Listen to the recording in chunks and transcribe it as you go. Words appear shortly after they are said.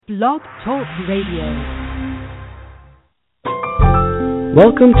Blog Talk Radio.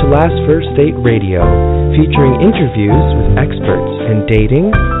 Welcome to Last First Date Radio, featuring interviews with experts in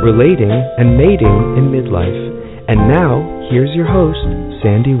dating, relating, and mating in midlife. And now, here's your host,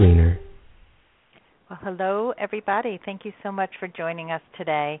 Sandy Weiner. Well, hello, everybody. Thank you so much for joining us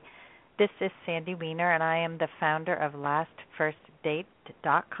today. This is Sandy Weiner, and I am the founder of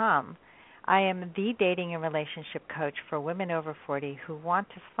LastFirstDate.com. I am the dating and relationship coach for women over 40 who want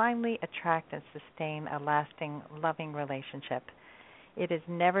to finally attract and sustain a lasting, loving relationship. It is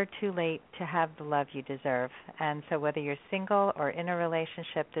never too late to have the love you deserve. And so whether you're single or in a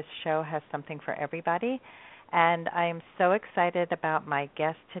relationship, this show has something for everybody. And I am so excited about my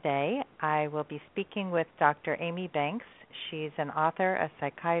guest today. I will be speaking with Dr. Amy Banks. She's an author, a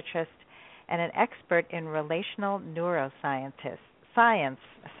psychiatrist, and an expert in relational neuroscience.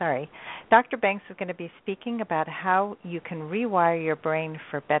 Dr. Banks is going to be speaking about how you can rewire your brain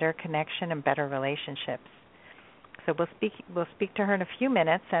for better connection and better relationships. So we'll speak to her in a few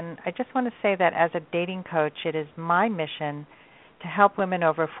minutes, and I just want to say that as a dating coach, it is my mission to help women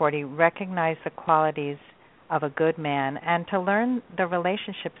over 40 recognize the qualities of a good man and to learn the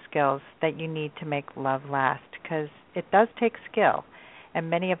relationship skills that you need to make love last, because it does take skill, and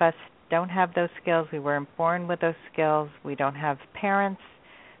many of us don't have those skills. We weren't born with those skills. We don't have parents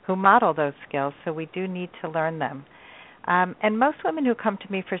who model those skills, so we do need to learn them. And most women who come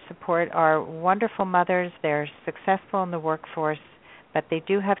to me for support are wonderful mothers. They're successful in the workforce, but they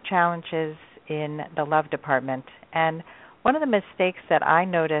do have challenges in the love department. And one of the mistakes that I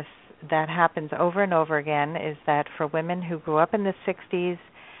notice that happens over and over again is that for women who grew up in the 60s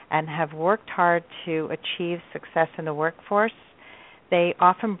and have worked hard to achieve success in the workforce, they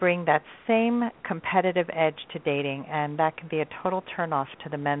often bring that same competitive edge to dating, and that can be a total turnoff to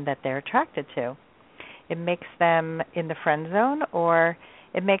the men that they're attracted to. It makes them in the friend zone, or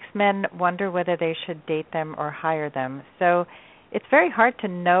it makes men wonder whether they should date them or hire them. So it's very hard to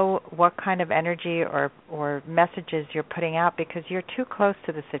know what kind of energy or messages you're putting out because you're too close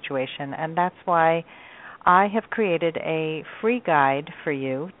to the situation, and that's why I have created a free guide for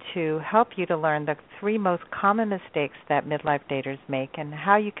you to help you to learn the 3 most common mistakes that midlife daters make and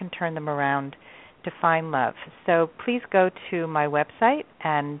how you can turn them around to find love. So please go to my website,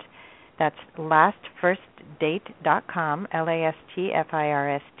 and that's lastfirstdate.com,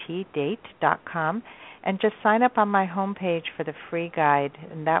 LASTFIRST date.com, and just sign up on my homepage for the free guide,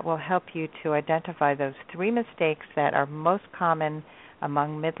 and that will help you to identify those 3 mistakes that are most common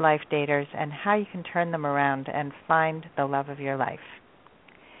among midlife daters and how you can turn them around and find the love of your life.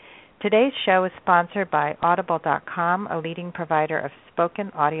 Today's show is sponsored by Audible.com, a leading provider of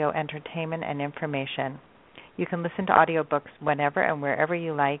spoken audio entertainment and information. You can listen to audiobooks whenever and wherever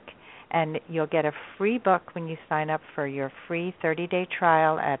you like, and you'll get a free book when you sign up for your free 30-day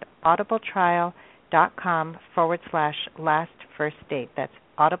trial at audibletrial.com/lastfirstdate. That's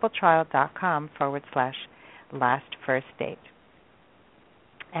audibletrial.com/lastfirstdate.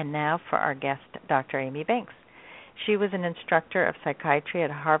 And now for our guest, Dr. Amy Banks. She was an instructor of psychiatry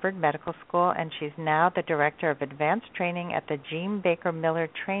at Harvard Medical School, and she's now the director of advanced training at the Jean Baker Miller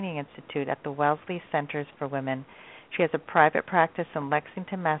Training Institute at the Wellesley Centers for Women. She has a private practice in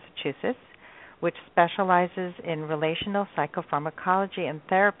Lexington, Massachusetts, which specializes in relational psychopharmacology and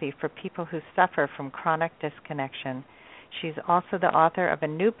therapy for people who suffer from chronic disconnection. She's also the author of a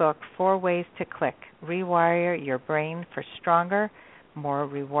new book, 4 Ways to Click, Rewire Your Brain for Stronger, More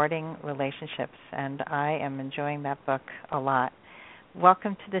Rewarding Relationships, and I am enjoying that book a lot.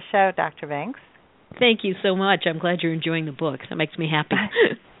 Welcome to the show, Dr. Banks. Thank you so much. I'm glad you're enjoying the book. That makes me happy.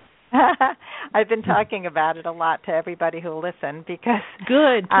 I've been talking about it a lot to everybody who will listen because...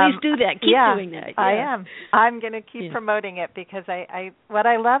 Good. Please do that. Keep doing that. Yeah. I am. I'm going to keep promoting it because I what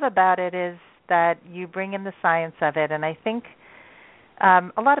I love about it is that you bring in the science of it, and I think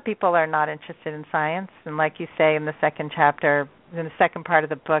a lot of people are not interested in science, and like you say in the second chapter, in the second part of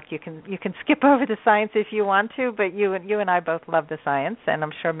the book, you can skip over the science if you want to, but you and I both love the science, and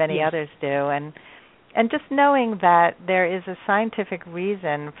I'm sure many others do, and just knowing that there is a scientific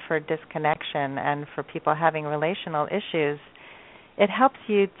reason for disconnection and for people having relational issues, it helps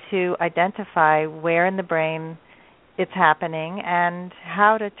you to identify where in the brain it's happening and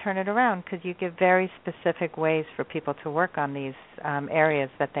how to turn it around, because you give very specific ways for people to work on these areas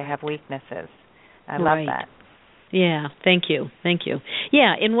that they have weaknesses. I love that. Yeah, thank you.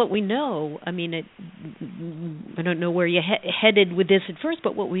 Yeah, and what we know, I mean, I don't know where you're headed with this at first,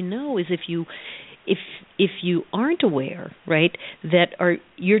 but what we know is if you aren't aware, right, that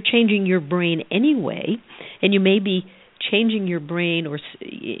you're changing your brain anyway, and you may be changing your brain or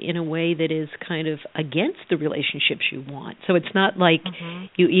in a way that is kind of against the relationships you want. So it's not like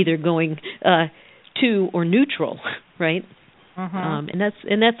you either going to or neutral, right? And that's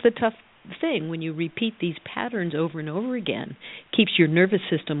the tough thing when you repeat these patterns over and over again. Keeps your nervous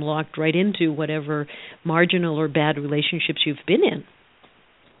system locked right into whatever marginal or bad relationships you've been in.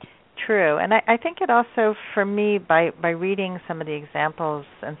 True, and I think it also, for me, by reading some of the examples,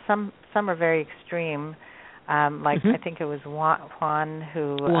 and some are very extreme, like I think it was Juan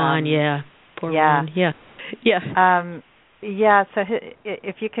who... Juan, Poor Juan, so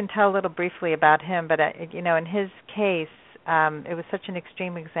if you can tell a little briefly about him, but, in his case, it was such an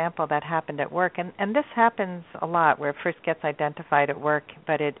extreme example that happened at work, and this happens a lot where it first gets identified at work,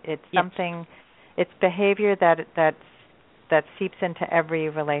 but it's something, it's behavior that seeps into every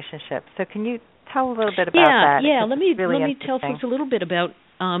relationship. So can you tell a little bit about that? Yeah, let me tell folks a little bit about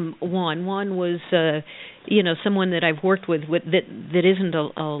Juan. Juan was, someone that I've worked with that isn't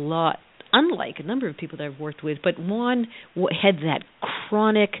a lot unlike a number of people that I've worked with, but Juan had that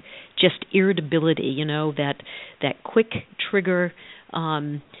chronic just irritability, that quick trigger,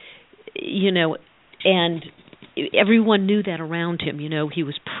 and everyone knew that around him. He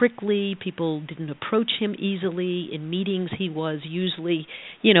was prickly. People didn't approach him easily. In meetings, he was usually,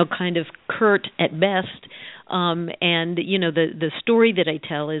 kind of curt at best. And, the story that I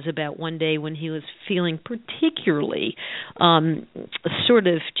tell is about one day when he was feeling particularly sort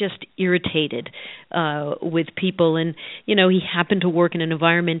of just irritated with people. And, he happened to work in an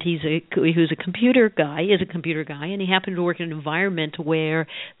environment, he's a computer guy, and he happened to work in an environment where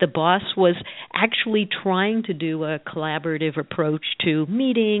the boss was actually trying to do a collaborative approach to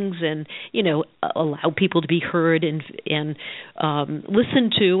meetings and, allow people to be heard and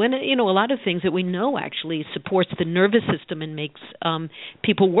listened to. And, a lot of things that we know actually supports the nervous system and makes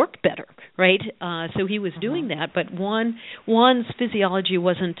people work better, right? So he was doing that, but Juan's physiology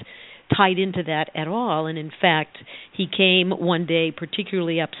wasn't tied into that at all. And in fact, he came one day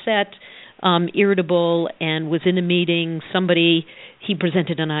particularly upset, irritable, and was in a meeting. He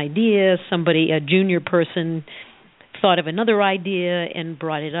presented an idea, a junior person thought of another idea and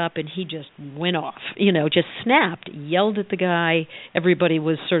brought it up, and he just went off, just snapped, yelled at the guy. Everybody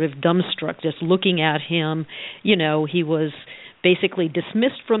was sort of dumbstruck just looking at him. He was basically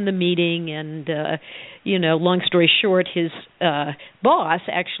dismissed from the meeting, and, long story short, his boss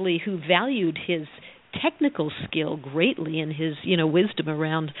actually, who valued his technical skill greatly and his, wisdom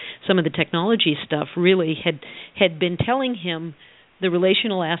around some of the technology stuff, really had been telling him the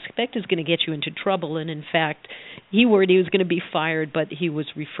relational aspect is going to get you into trouble, and in fact, he worried he was going to be fired, but he was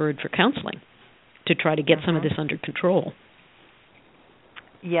referred for counseling to try to get some of this under control.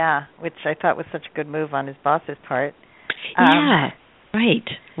 Yeah, which I thought was such a good move on his boss's part.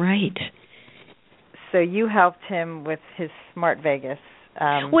 Right. So you helped him with his Smart Vegas.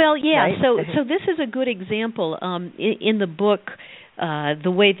 Right? So this is a good example. In the book,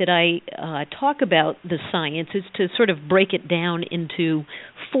 the way that I talk about the science is to sort of break it down into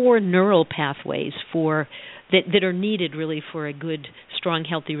 4 neural pathways that are needed really for a good, strong,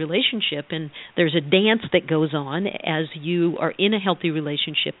 healthy relationship. And there's a dance that goes on as you are in a healthy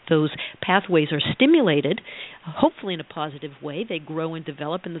relationship. Those pathways are stimulated, hopefully in a positive way. They grow and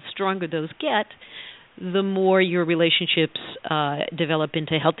develop, and the stronger those get, the more your relationships develop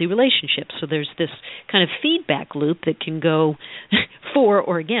into healthy relationships. So there's this kind of feedback loop that can go for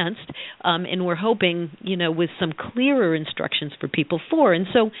or against, and we're hoping, with some clearer instructions for people for. And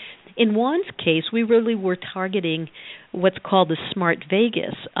so in Juan's case, we really were targeting what's called the Smart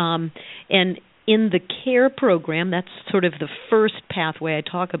Vegas. And in the CARE program, that's sort of the first pathway I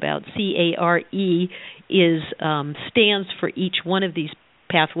talk about. CARE stands for each one of these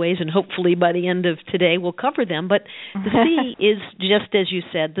pathways, and hopefully by the end of today we'll cover them. But the C is, just as you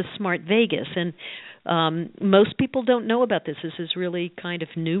said, the Smart Vegas. And most people don't know about this. This is really kind of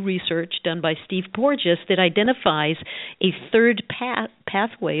new research done by Steve Porges that identifies a third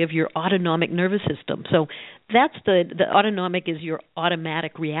pathway of your autonomic nervous system. So that's the autonomic is your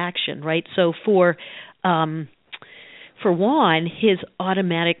automatic reaction, right? So for Juan, his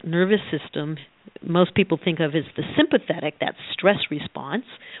automatic nervous system, most people think of as the sympathetic, that stress response,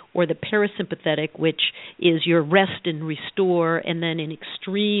 or the parasympathetic, which is your rest and restore, and then in the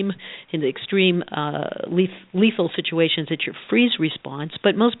extreme lethal situations, it's your freeze response.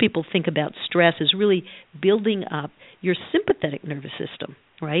 But most people think about stress as really building up your sympathetic nervous system,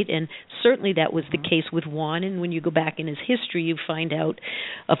 right? And certainly that was the case with Juan. And when you go back in his history, you find out,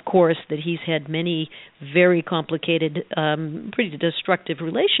 of course, that he's had many very complicated, pretty destructive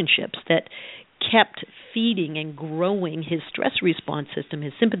relationships that kept feeding and growing his stress response system,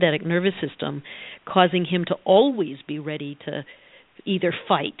 his sympathetic nervous system, causing him to always be ready to either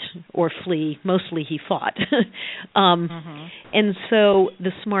fight or flee. Mostly he fought. And so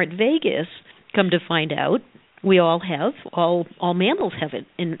the Smart Vagus, come to find out, we all have, all mammals have it,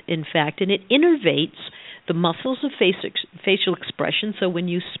 in fact, and it innervates the muscles of facial expression. So when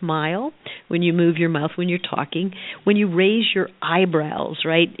you smile, when you move your mouth when you're talking, when you raise your eyebrows,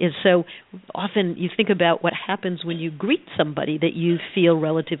 right? And so often you think about what happens when you greet somebody that you feel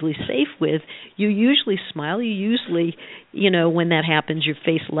relatively safe with. You usually smile. You usually, when that happens, your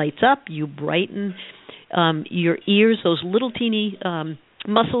face lights up, you brighten. Your ears, those little teeny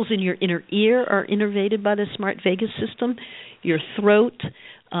muscles in your inner ear are innervated by the Smart Vagus system. Your throat.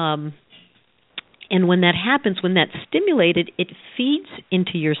 And when that happens, when that's stimulated, it feeds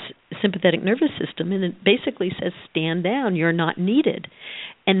into your sympathetic nervous system, and it basically says, stand down, you're not needed.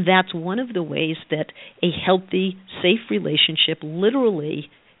 And that's one of the ways that a healthy, safe relationship literally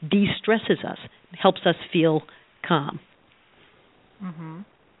de-stresses us, helps us feel calm.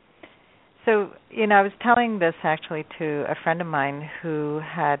 So, I was telling this actually to a friend of mine who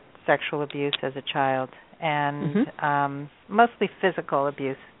had sexual abuse as a child, and mostly physical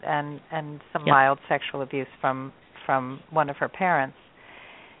abuse and some mild sexual abuse from one of her parents.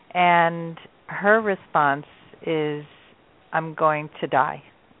 And her response is, I'm going to die.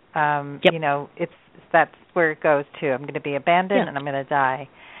 That's where it goes to. I'm going to be abandoned and I'm going to die.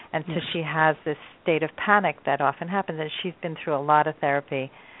 And so she has this state of panic that often happens, and she's been through a lot of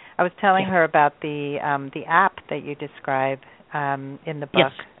therapy. I was telling her about the app that you describe in the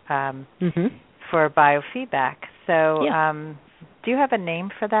book for biofeedback. So do you have a name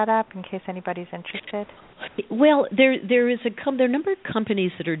for that app in case anybody's interested? Well, there are a number of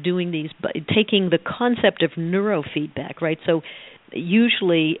companies that are doing these, taking the concept of neurofeedback, right? So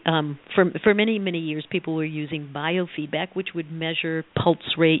usually for many, many years, people were using biofeedback, which would measure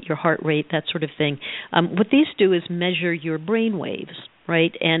pulse rate, your heart rate, that sort of thing. What these do is measure your brain waves,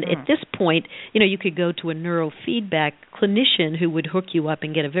 right? And at this point, you could go to a neurofeedback clinician who would hook you up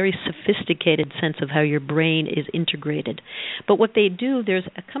and get a very sophisticated sense of how your brain is integrated. But what they do, there's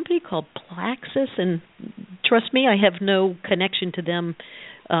a company called Plaxis, and trust me, I have no connection to them,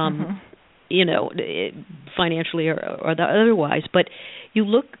 financially or otherwise. But you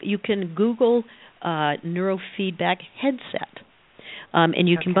can Google neurofeedback headset, and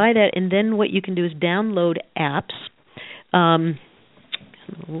you can buy that. And then what you can do is download apps. I'm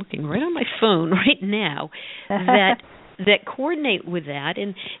looking right on my phone right now that coordinate with that.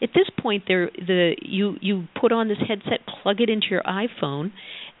 And at this point, you put on this headset, plug it into your iPhone,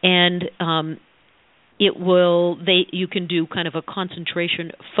 and you can do kind of a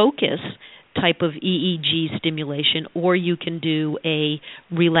concentration focus type of EEG stimulation, or you can do a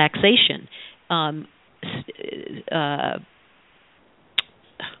relaxation. Can't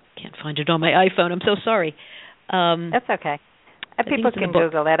find it on my iPhone. I'm so sorry. That's okay. People can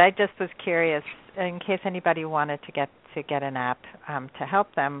Google it. I just was curious in case anybody wanted to get an app to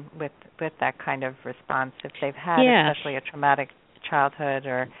help them with that kind of response if they've had especially a traumatic childhood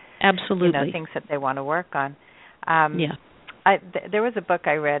or things that they want to work on. There was a book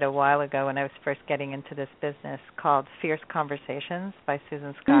I read a while ago when I was first getting into this business called Fierce Conversations by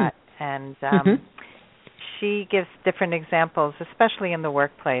Susan Scott, and she gives different examples, especially in the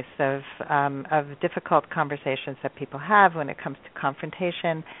workplace, of difficult conversations that people have when it comes to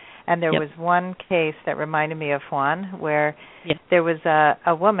confrontation. And there was one case that reminded me of Juan, where there was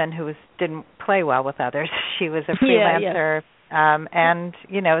a woman who didn't play well with others. She was a freelancer, and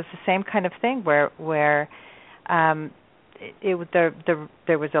it was the same kind of thing where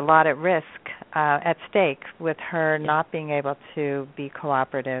there was a lot at risk at stake with her not being able to be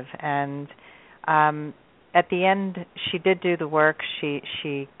cooperative. And at the end, she did do the work.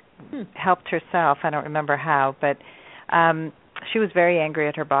 She helped herself. I don't remember how, but she was very angry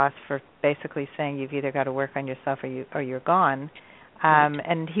at her boss for basically saying, you've either got to work on yourself or you're gone.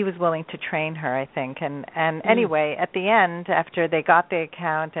 And he was willing to train her, I think. And anyway, at the end, after they got the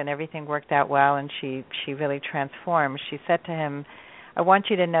account and everything worked out well and she really transformed, she said to him, I want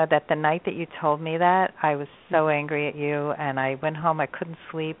you to know that the night that you told me that, I was so angry at you, and I went home, I couldn't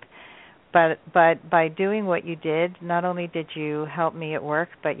sleep. But by doing what you did, not only did you help me at work,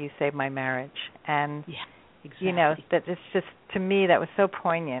 but you saved my marriage. And that it's just, to me, that was so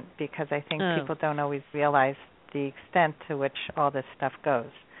poignant, because I think people don't always realize the extent to which all this stuff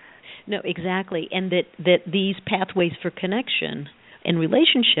goes. No, exactly. And that these pathways for connection and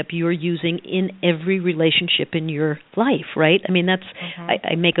relationship you're using in every relationship in your life, right? I mean, that's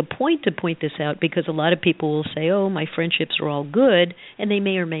I make a point to point this out, because a lot of people will say, oh, my friendships are all good, and they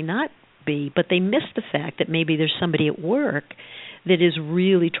may or may not be, but they miss the fact that maybe there's somebody at work that is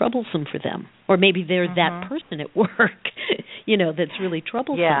really troublesome for them, or maybe they're that person at work, that's really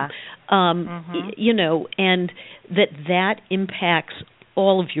troublesome. Yeah. And that impacts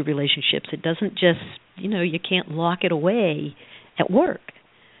all of your relationships. It doesn't just, you can't lock it away at work.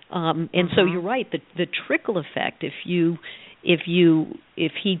 And so you're right. The trickle effect, if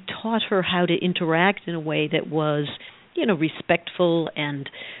he taught her how to interact in a way that was, respectful and,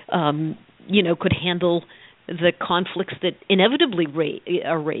 could handle the conflicts that inevitably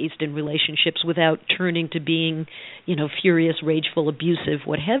are raised in relationships without turning to being, furious, rageful, abusive,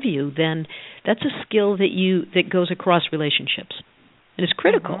 what have you, then that's a skill that goes across relationships, and it's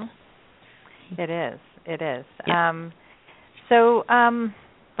critical. It is. Yeah.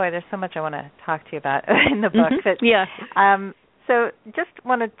 Boy, there's so much I want to talk to you about in the book. Yeah. So just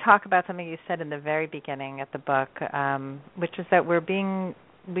want to talk about something you said in the very beginning of the book, which is that we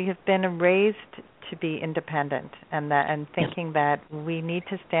have been raised to be independent, and thinking that we need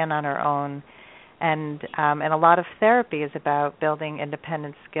to stand on our own, and a lot of therapy is about building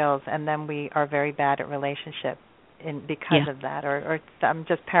independent skills, and then we are very bad at relationship because of that. Or I'm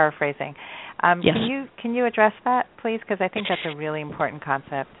just paraphrasing. Yes. Can you address that, please? Because I think that's a really important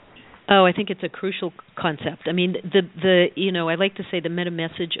concept. Oh, I think it's a crucial concept. I mean, I like to say the meta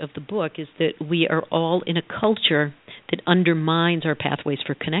message of the book is that we are all in a culture that undermines our pathways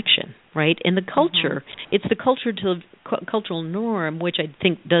for connection, right? And the culture, it's the cultural norm, which I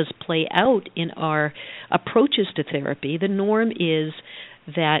think does play out in our approaches to therapy. The norm is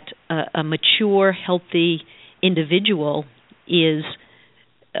that a mature, healthy individual is,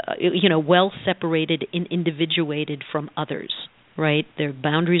 well separated and individuated from others. Right? Their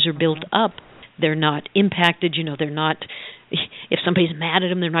boundaries are built up. They're not impacted. They're not, if somebody's mad at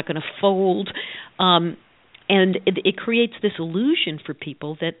them, they're not going to fold. And it creates this illusion for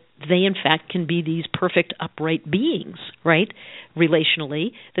people that they, in fact, can be these perfect, upright beings, right?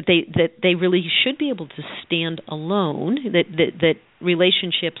 Relationally, that they really should be able to stand alone, that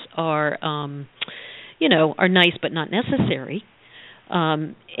relationships are, are nice but not necessary.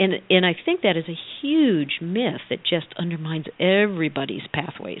 And I think that is a huge myth that just undermines everybody's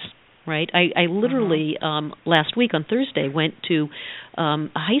pathways, right? I literally last week on Thursday went to a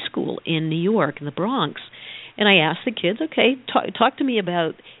high school in New York, in the Bronx, and I asked the kids, okay, talk to me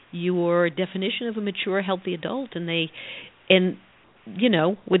about your definition of a mature, healthy adult, and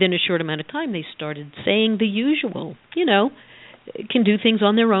within a short amount of time they started saying the usual, can do things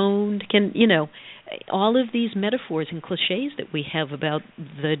on their own, all of these metaphors and cliches that we have about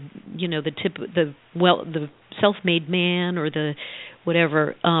the self-made man or the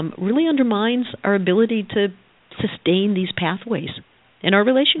whatever really undermines our ability to sustain these pathways in our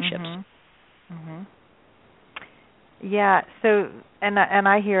relationships. Yeah. So, and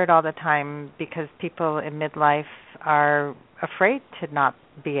I hear it all the time because people in midlife are afraid to not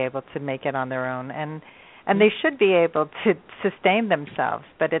be able to make it on their own, and they should be able to sustain themselves,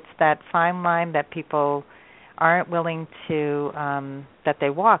 but it's that fine line that people aren't willing to, that they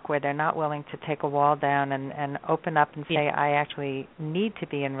walk, where they're not willing to take a wall down and open up and say, I actually need to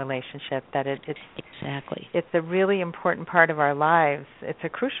be in relationship, that it's exactly. It's a really important part of our lives. It's a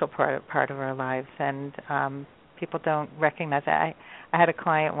crucial part of our lives, and people don't recognize that. I had a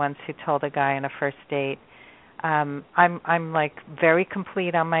client once who told a guy on a first date, I'm like very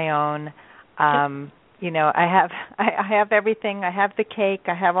complete on my own. I have everything. I have the cake.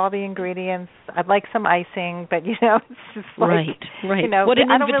 I have all the ingredients. I'd like some icing, but it's just like, right. What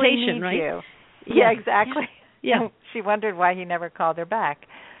an I don't invitation, really need right? you. Yeah, exactly. Yeah. She wondered why he never called her back.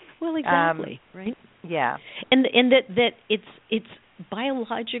 Well, exactly, right? Yeah. And that it's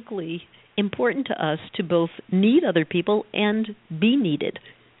biologically important to us to both need other people and be needed.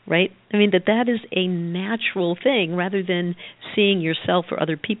 Right? I mean, that is a natural thing rather than seeing yourself or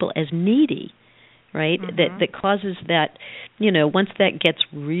other people as needy, right? That causes that, once that gets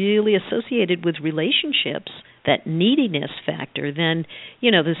really associated with relationships, that neediness factor, then,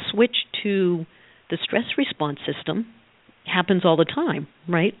 the switch to the stress response system happens all the time,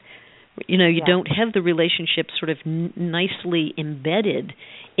 right? You don't have the relationship sort of nicely embedded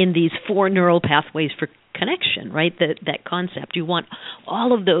in these four neural pathways for connection, right? That concept. You want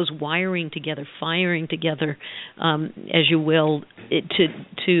all of those wiring together, firing together, as you will,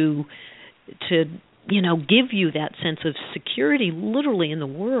 to give you that sense of security, literally in the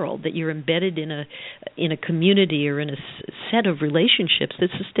world, that you're embedded in a community or in a set of relationships that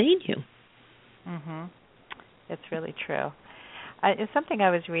sustain you. It's really true. It's something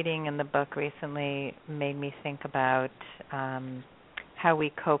I was reading in the book recently made me think about how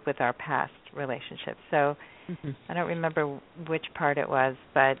we cope with our past relationships. So I don't remember which part it was,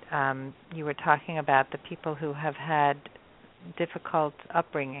 but you were talking about the people who have had difficult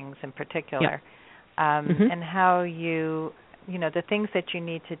upbringings in particular, and how the things that you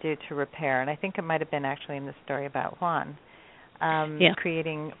need to do to repair. And I think it might have been actually in the story about Juan,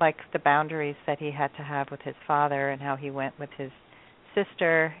 creating like the boundaries that he had to have with his father, and how he went with his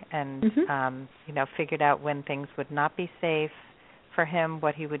sister and figured out when things would not be safe for him,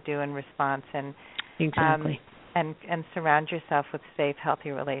 what he would do in response, and exactly. And surround yourself with safe,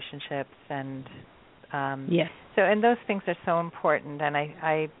 healthy relationships, and so and those things are so important. And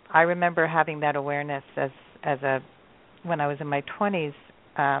I remember having that awareness when I was in my 20s,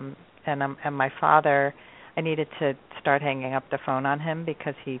 and my father, I needed to start hanging up the phone on him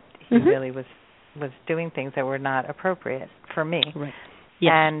because he really was doing things that were not appropriate for me. Right.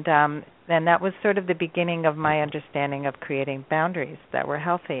 Yes. And that was sort of the beginning of my understanding of creating boundaries that were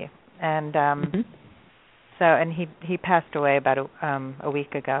healthy. And so, and he passed away about a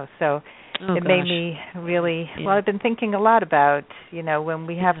week ago. So it made me really well. I've been thinking a lot about when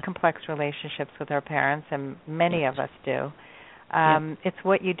we have complex relationships with our parents, and many of us do. It's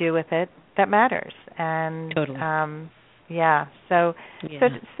what you do with it that matters. And totally. So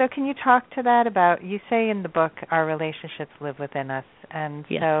can you talk to that about, you say in the book, our relationships live within us, and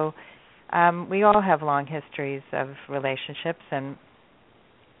so we all have long histories of relationships, and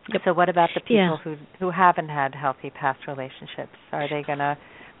so what about the people who haven't had healthy past relationships? Are they going to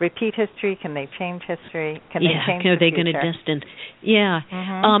repeat history? Can they change history? Can they change the future? Are they going to distance?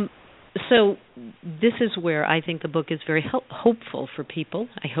 So this is where I think the book is very hopeful for people.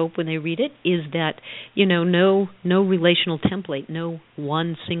 I hope when they read it is that no relational template, no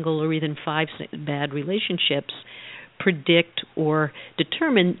one single or even 5 bad relationships predict or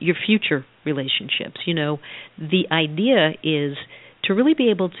determine your future relationships. The idea is to really be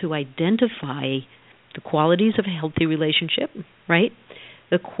able to identify the qualities of a healthy relationship, right?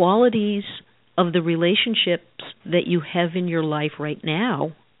 The qualities of the relationships that you have in your life right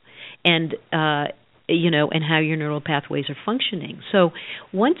now, and and how your neural pathways are functioning. So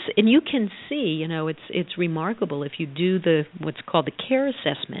and you can see, it's remarkable if you do what's called the CARE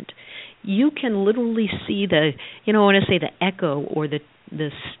assessment. You can literally see I want to say the echo or the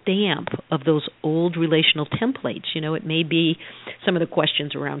stamp of those old relational templates. It may be some of the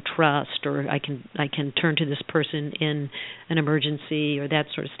questions around trust, or I can turn to this person in an emergency, or that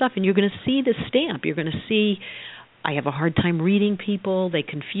sort of stuff, and you're going to see the stamp. You're going to see, I have a hard time reading people, they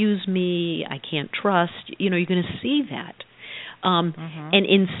confuse me, I can't trust. You're going to see that. And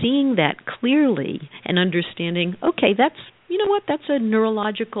in seeing that clearly and understanding, okay, that's a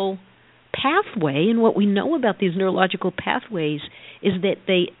neurological pathway, and what we know about these neurological pathways is that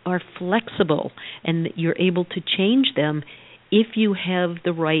they are flexible and that you're able to change them if you have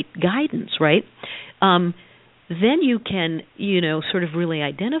the right guidance, right? Then you can, sort of really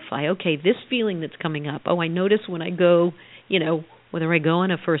identify, okay, this feeling that's coming up, I notice when I go, whether I go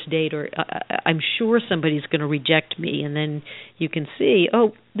on a first date or I'm sure somebody's going to reject me, and then you can see,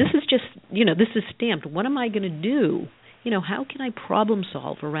 this is just, this is stamped. What am I going to do? How can I problem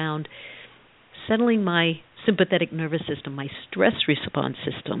solve around settling my sympathetic nervous system, my stress response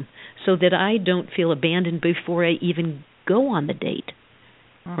system, so that I don't feel abandoned before I even go on the date,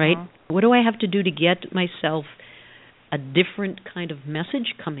 right? What do I have to do to get myself a different kind of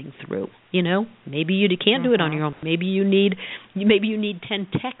message coming through? Maybe you can't do it on your own. Maybe you need 10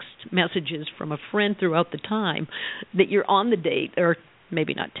 text messages from a friend throughout the time that you're on the date, or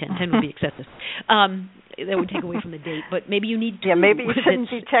maybe not 10. 10 would be excessive. That would take away from the date. But maybe you need 2. Yeah, maybe you shouldn't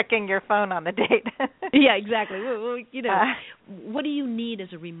be checking your phone on the date. Yeah, exactly. Well, what do you need as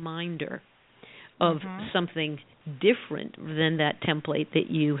a reminder of something different than that template that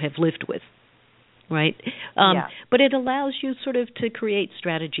you have lived with, right? But it allows you sort of to create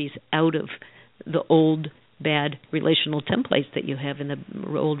strategies out of the old bad relational templates that you have in the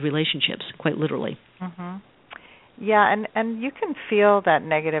old relationships, quite literally. Yeah, and you can feel that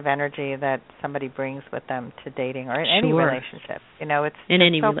negative energy that somebody brings with them to dating or in any relationship. It's in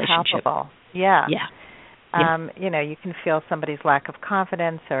any so relationship. Palpable. Yeah. You can feel somebody's lack of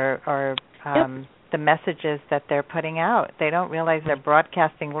confidence or the messages that they're putting out. They don't realize they're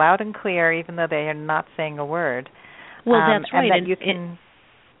broadcasting loud and clear, even though they are not saying a word. Well, that's right. And that you can.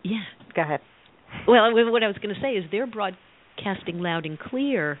 Go ahead. Well, what I was going to say is they're broadcasting loud and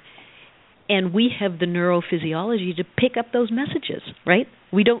clear, and we have the neurophysiology to pick up those messages, right?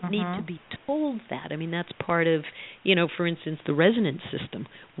 We don't need to be told that. I mean, that's part of, for instance, the resonance system.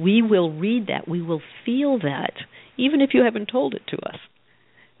 We will read that. We will feel that, even if you haven't told it to us,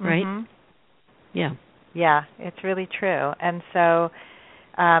 right? Yeah. Yeah, it's really true. And so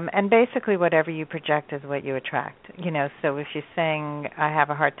And basically whatever you project is what you attract. So if you're saying I have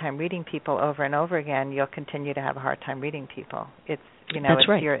a hard time reading people over and over again, you'll continue to have a hard time reading people. It's That's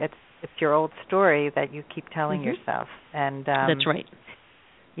right. It's your old story that you keep telling yourself. And that's right.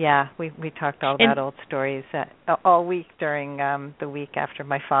 Yeah, we talked all about old stories all week during the week after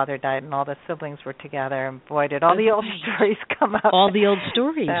my father died, and all the siblings were together, and boy, did all the old stories come up. All the old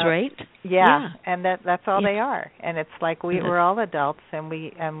stories, so, right? Yeah, and that's all they are. And it's like we're all adults, and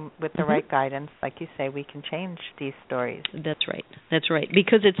with the right guidance, like you say, we can change these stories. That's right. That's right.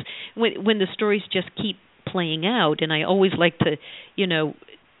 Because it's when the stories just keep playing out, and I always like to,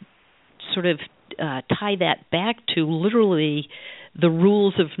 sort of tie that back to literally the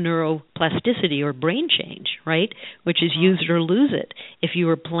rules of neuroplasticity or brain change, right? Which is use it or lose it. If you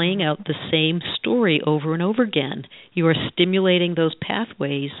are playing out the same story over and over again, you are stimulating those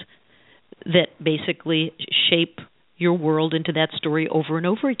pathways that basically shape your world into that story over and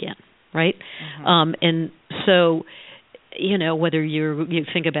over again, right? And so, whether you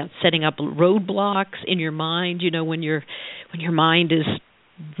think about setting up roadblocks in your mind, when your mind is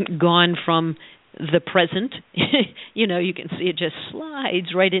gone from the present, you can see it just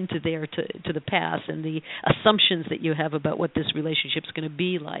slides right into there to the past and the assumptions that you have about what this relationship's going to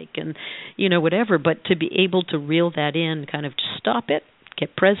be like and, whatever. But to be able to reel that in, kind of stop it,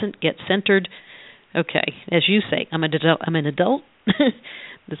 get present, get centered. Okay, as you say, I'm an adult.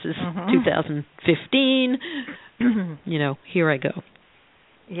 This is 2015. Here I go.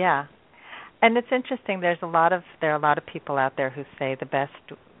 Yeah. And it's interesting. There are a lot of people out there who say the best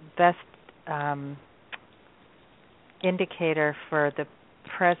indicator for the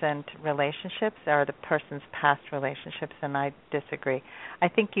present relationships are the person's past relationships, and I disagree. I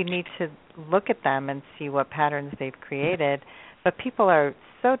think you need to look at them and see what patterns they've created, but people are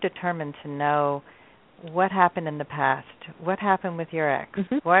so determined to know what happened in the past, what happened with your ex,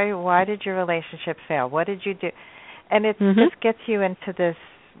 why did your relationship fail, what did you do, and it just gets you into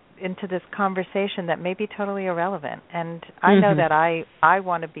this conversation that may be totally irrelevant. And I know that I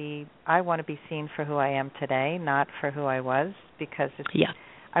want to be seen for who I am today, not for who I was, because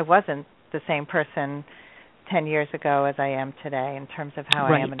I wasn't the same person 10 years ago as I am today in terms of how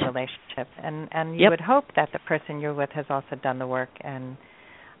I am in relationships. And you would hope that the person you're with has also done the work. And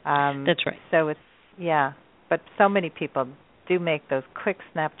that's right. So it's but so many people do make those quick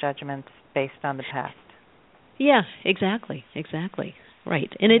snap judgments based on the past. Yeah, exactly.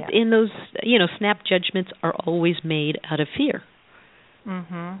 Right, and in those, snap judgments are always made out of fear.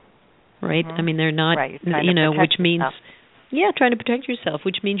 Right? I mean, they're not, which means, trying to protect yourself,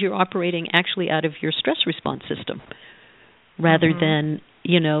 which means you're operating actually out of your stress response system, rather than,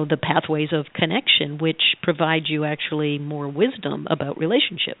 the pathways of connection, which provide you actually more wisdom about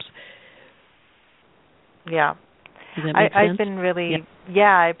relationships. Yeah. Does that make sense? I've been really,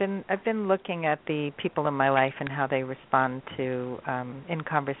 I've been looking at the people in my life and how they respond to in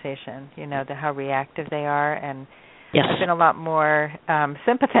conversation. How reactive they are, and I've been a lot more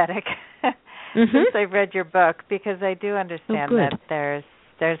sympathetic since I've read your book, because I do understand that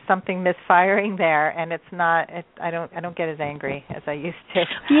there's something misfiring there, and it's not. I don't get as angry as I used to.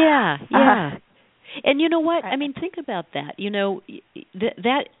 Yeah. And you know what? I mean, think about that.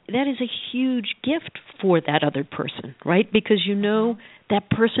 That is a huge gift for that other person, right? Because that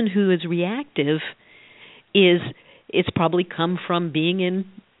person who is reactive it's probably come from being in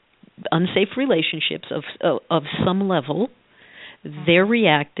unsafe relationships of some level. They're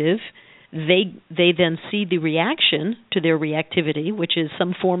reactive. They then see the reaction to their reactivity, which is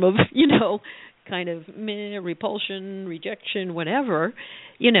some form of, kind of repulsion, rejection, whatever,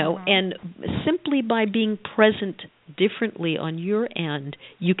 and simply by being present differently on your end,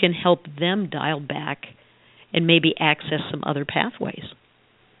 you can help them dial back and maybe access some other pathways.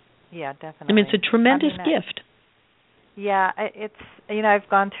 Yeah, definitely. I mean, it's a tremendous gift. Yeah, it's, I've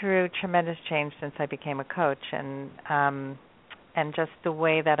gone through tremendous change since I became a coach, and just the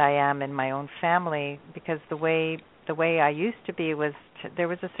way that I am in my own family, because the way I used to be was there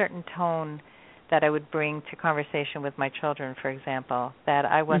was a certain tone that I would bring to conversation with my children, for example, that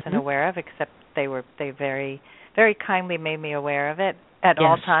I wasn't aware of, except they very, very kindly made me aware of it at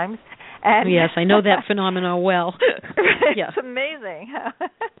all times. And yes, I know that phenomenon well. It's amazing.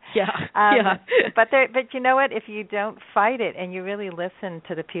 But you know what? If you don't fight it and you really listen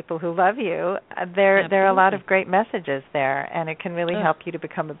to the people who love you, there are a lot of great messages there, and it can really help you to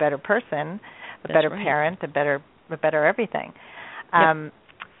become a better person, a better parent, a better everything.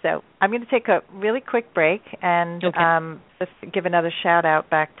 So I'm going to take a really quick break and just give another shout-out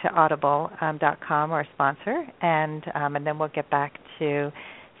back to Audible.com, our sponsor, and then we'll get back to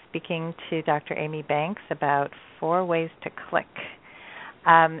speaking to Dr. Amy Banks about 4 ways to click.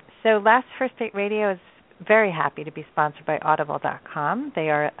 So Last First Date Radio is very happy to be sponsored by Audible.com. They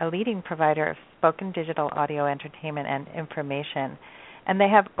are a leading provider of spoken digital audio entertainment and information. And they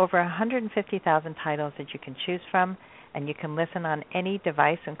have over 150,000 titles that you can choose from, and you can listen on any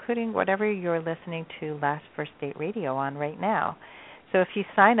device, including whatever you're listening to Last First Date Radio on right now. So if you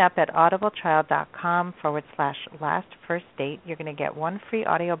sign up at audibletrial.com/lastfirstdate, you're going to get one free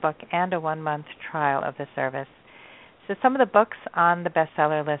audiobook and a 1-month trial of the service. So some of the books on the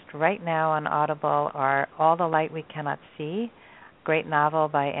bestseller list right now on Audible are All the Light We Cannot See, great novel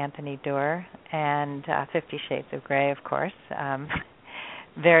by Anthony Doerr, and 50 Shades of Grey, of course.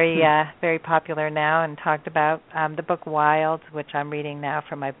 Very popular now and talked about. The book Wild, which I'm reading now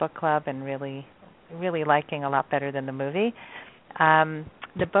for my book club and really liking a lot better than the movie.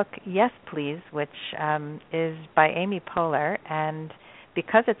 The book Yes, Please, which is by Amy Poehler, and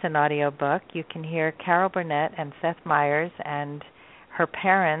because it's an audio book, you can hear Carol Burnett and Seth Meyers and her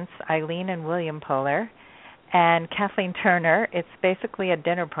parents, Eileen and William Poehler, and Kathleen Turner. It's basically a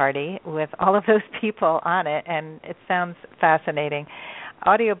dinner party with all of those people on it, and it sounds fascinating.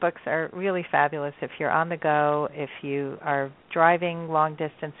 Audiobooks are really fabulous if you're on the go, if you are driving long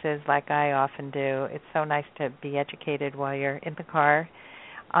distances like I often do. It's so nice to be educated while you're in the car,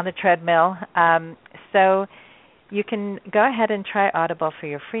 on the treadmill. So you can go ahead and try Audible for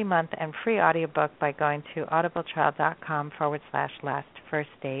your free month and free audiobook by going to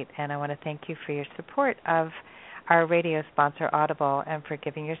audibletrial.com/lastfirstdate. And I want to thank you for your support of our radio sponsor, Audible, and for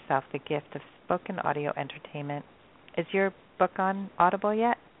giving yourself the gift of spoken audio entertainment. Is your book on Audible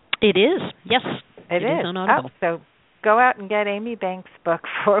yet? It is, yes. It is on Audible. Oh, so go out and get Amy Banks' book,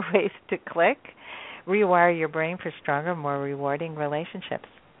 4 Ways to Click, Rewire Your Brain for Stronger, More Rewarding Relationships.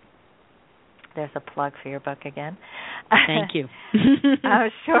 There's a plug for your book again. Thank you.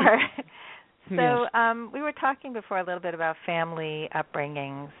 Sure. So Yes. We were talking before a little bit about family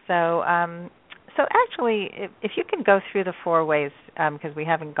upbringing. So actually, if you can go through the 4 ways, because we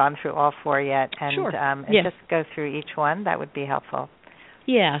haven't gone through all 4 yet, and, Sure. and just go through each one, that would be helpful.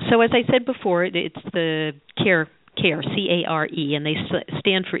 Yeah. So as I said before, it's the CARE, C-A-R-E, and they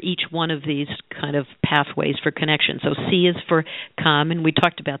stand for each one of these kind of pathways for connection. So C is for calm, and we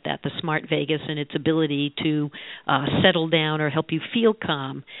talked about that, the smart vagus and its ability to settle down or help you feel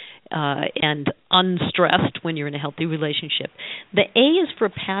calm and unstressed when you're in a healthy relationship. The A is for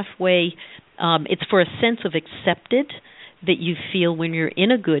pathway. It's for a sense of accepted that you feel when you're in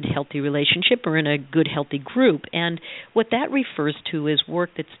a good, healthy relationship or in a good, healthy group. And what that refers to is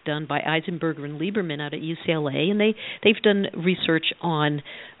work that's done by Eisenberger and Lieberman out at UCLA, and they've done research on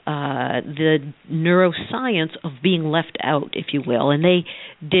the neuroscience of being left out, if you will. And they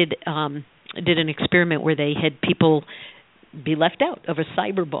did an experiment where they had people be left out of a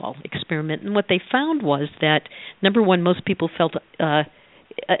cyberball experiment. And what they found was that, number one, most people felt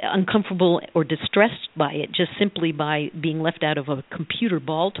uncomfortable or distressed by it just simply by being left out of a computer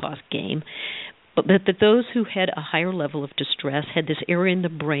ball toss game, but that those who had a higher level of distress had this area in the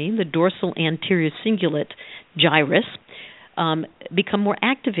brain, the dorsal anterior cingulate gyrus, become more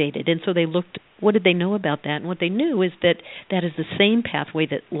activated. And so they looked, what did they know about that? And what they knew is that that is the same pathway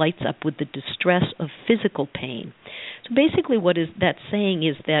that lights up with the distress of physical pain. So basically what is that saying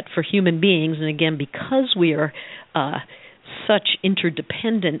is that for human beings, and again, because we are such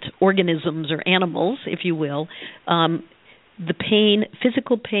interdependent organisms or animals, if you will, the pain,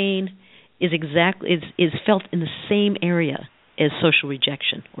 physical pain, is felt in the same area as social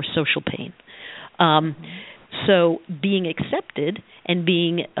rejection or social pain. So being accepted and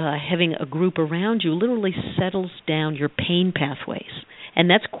being having a group around you literally settles down your pain pathways, and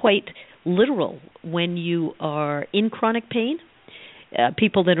that's quite literal when you are in chronic pain.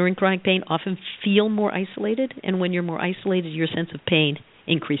 People that are in chronic pain often feel more isolated, and when you're more isolated, your sense of pain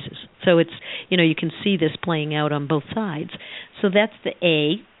increases. So it's, you can see this playing out on both sides. So that's the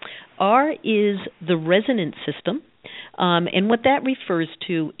A. R is the resonance system, and what that refers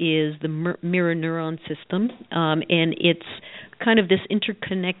to is the mirror neuron system, and it's kind of this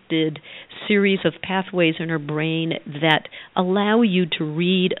interconnected series of pathways in our brain that allow you to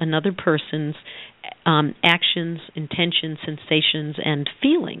read another person's actions, intentions, sensations, and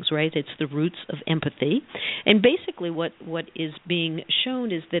feelings, right? It's the roots of empathy. And basically what is being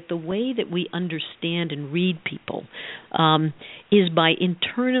shown is that the way that we understand and read people is by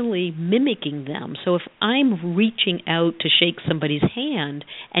internally mimicking them. So if I'm reaching out to shake somebody's hand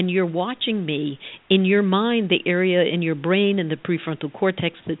and you're watching me, in your mind, the area in your brain and the prefrontal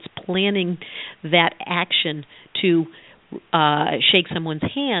cortex that's planning that action to shake someone's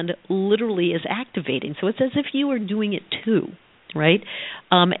hand literally is activating. So it's as if you are doing it too, right?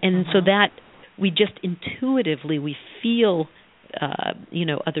 And so that we just intuitively, we feel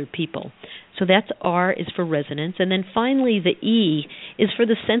other people. So that's R is for resonance. And then finally the E is for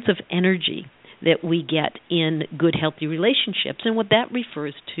the sense of energy that we get in good, healthy relationships. And what that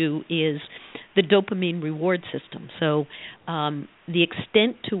refers to is the dopamine reward system. So the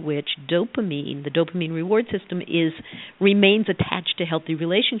extent to which the dopamine reward system remains attached to healthy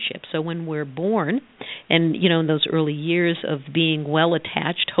relationships. So when we're born and, in those early years of being well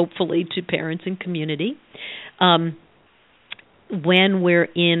attached, hopefully, to parents and community, when we're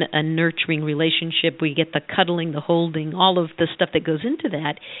in a nurturing relationship, we get the cuddling, the holding, all of the stuff that goes into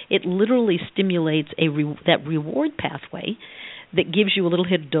that. It literally stimulates that reward pathway that gives you a little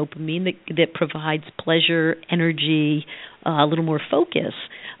hit of dopamine that provides pleasure, energy, a little more focus.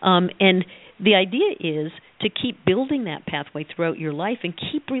 And the idea is to keep building that pathway throughout your life and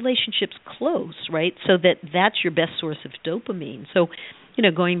keep relationships close, right? So that's your best source of dopamine. So,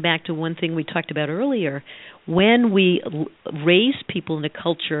 going back to one thing we talked about earlier, when we raise people in a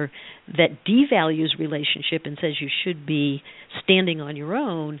culture that devalues relationship and says you should be standing on your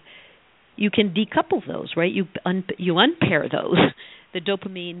own, you can decouple those, right? You unpair those. The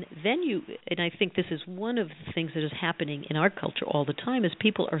dopamine, and I think this is one of the things that is happening in our culture all the time, is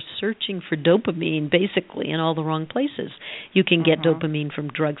people are searching for dopamine basically in all the wrong places. You can get dopamine from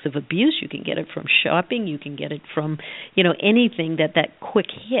drugs of abuse, you can get it from shopping, you can get it from, anything that quick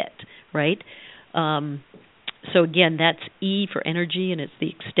hit, right? So again, that's E for energy, and it's the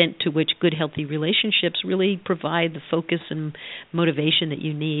extent to which good, healthy relationships really provide the focus and motivation that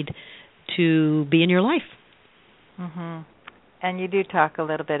you need to be in your life. Mm-hmm. And you do talk a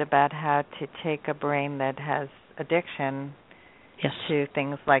little bit about how to take a brain that has addiction to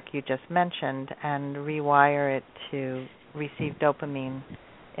things like you just mentioned and rewire it to receive dopamine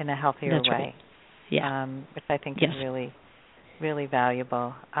in a healthier way. Right. Yeah. Which I think is really, really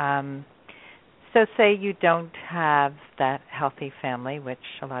valuable. So say you don't have that healthy family, which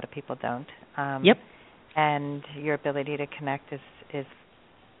a lot of people don't. And your ability to connect is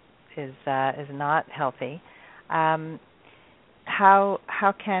not healthy.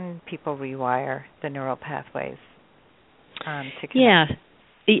 How can people rewire the neural pathways to connect?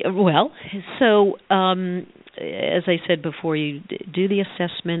 Well, so as I said before, you do the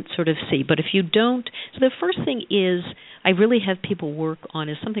assessment, sort of see. But if you don't, so the first thing is I really have people work on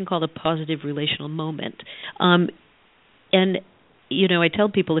is something called a positive relational moment. And, I tell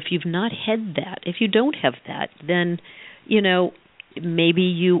people if you've not had that, if you don't have that, then, maybe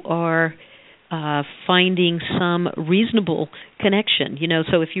you are finding some reasonable connection,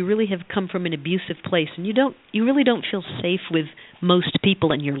 so if you really have come from an abusive place and you really don't feel safe with most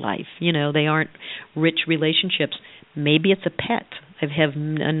people in your life, they aren't rich relationships, maybe it's a pet. I have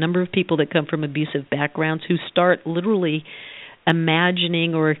a number of people that come from abusive backgrounds who start literally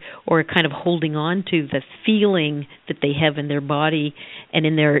imagining or kind of holding on to the feeling that they have in their body and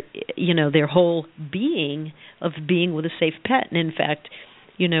in their their whole being of being with a safe pet. And in fact,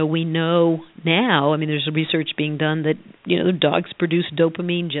 we know now, there's research being done that, dogs produce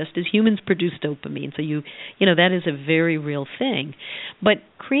dopamine just as humans produce dopamine. So that is a very real thing. But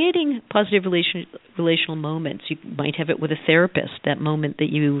creating positive relational moments, you might have it with a therapist, that moment that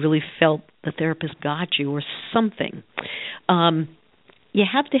you really felt the therapist got you or something. You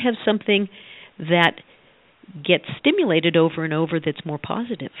have to have something that gets stimulated over and over that's more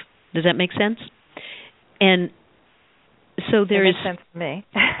positive. Does that make sense? And so there makes sense to me.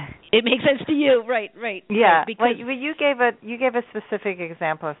 It makes sense to you, right? Yeah. Right, because you gave a specific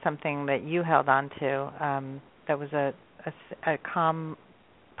example of something that you held on to that was a calm,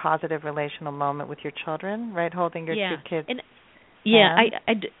 positive relational moment with your children, right? Holding your two kids.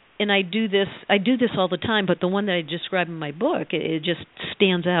 And I do this all the time, but the one that I describe in my book, it just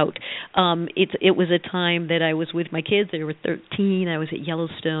stands out. It was a time that I was with my kids. They were 13. I was at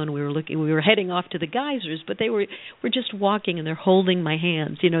Yellowstone. We were heading off to the geysers, but they were just walking and they're holding my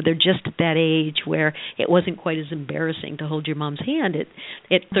hands. They're just at that age where it wasn't quite as embarrassing to hold your mom's hand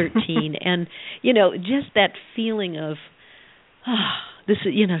at 13. And just that feeling of this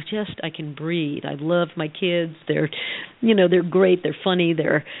is, just I can breathe. I love my kids. They're great. They're funny.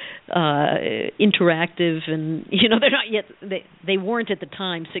 They're interactive, and they're not yet. They weren't at the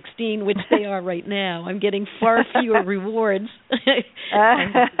time 16, which they are right now. I'm getting far fewer rewards, I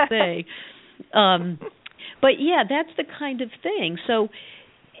have to say. But yeah, that's the kind of thing. So,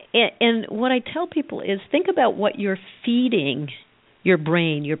 and what I tell people is think about what you're feeding your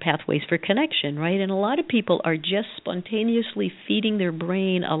brain, your pathways for connection, right? And a lot of people are just spontaneously feeding their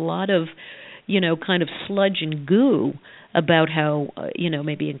brain a lot of, kind of sludge and goo about how,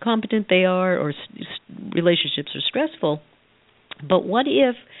 maybe incompetent they are or relationships are stressful. But what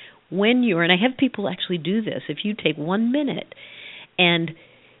if and I have people actually do this, if you take 1 minute and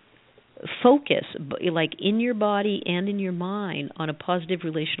focus, like in your body and in your mind, on a positive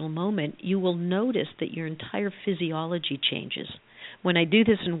relational moment, you will notice that your entire physiology changes. When I do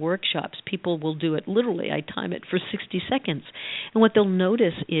this in workshops, people will do it literally. I time it for 60 seconds. And what they'll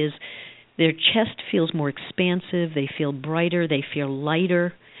notice is their chest feels more expansive, they feel brighter, they feel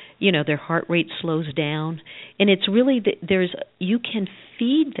lighter, their heart rate slows down. And it's really, you can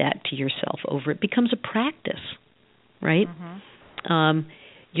feed that to yourself over. It becomes a practice, right? Mm-hmm.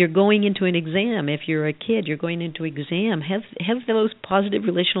 You're going into an exam. If you're a kid, you're going into an exam. Have those positive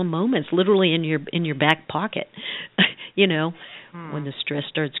relational moments literally in your back pocket. When the stress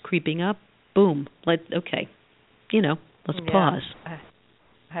starts creeping up, boom. Let's pause. I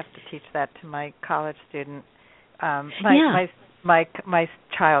have to teach that to my college student. My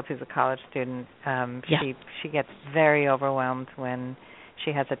child, who's a college student, she gets very overwhelmed when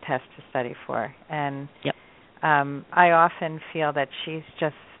she has a test to study for, and I often feel that she's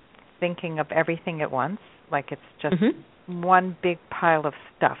just thinking of everything at once, like it's just one big pile of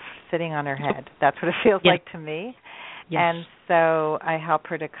stuff sitting on her head. That's what it feels like to me. Yes. And so I help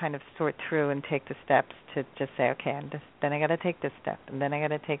her to kind of sort through and take the steps to just say, okay, then I got to take this step, and then I got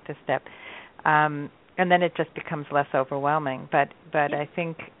to take this step, and then it just becomes less overwhelming. But I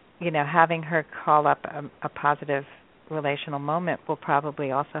think having her call up a positive relational moment will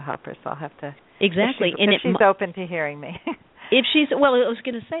probably also help her. So I'll have to exactly, if she's open to hearing me. I was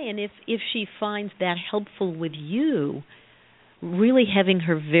going to say, and if she finds that helpful with you, really having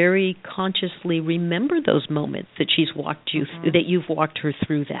her very consciously remember those moments that she's walked you that you've walked her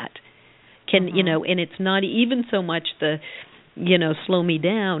through that can and it's not even so much the slow me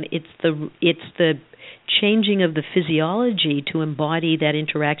down, it's the changing of the physiology to embody that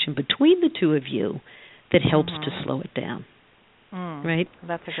interaction between the two of you that helps to slow it down. Right?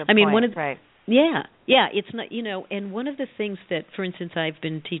 That's a good point. Right. Yeah, it's not, and one of the things that, for instance, I've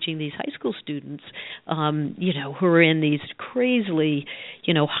been teaching these high school students, who are in these crazily,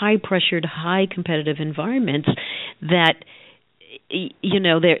 high-pressured, high-competitive environments that,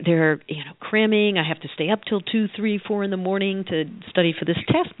 they're cramming. I have to stay up till 2, 3, 4 in the morning to study for this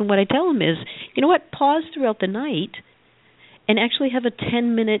test. And what I tell them is, pause throughout the night and actually have a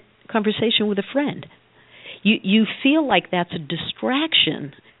 10-minute conversation with a friend. You feel like that's a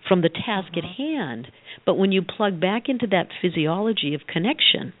distraction from the task at hand, but when you plug back into that physiology of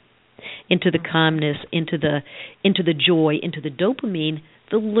connection, into the calmness, into the joy, into the dopamine,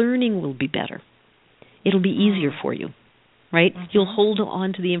 the learning will be better. It'll be easier for you, right? You'll hold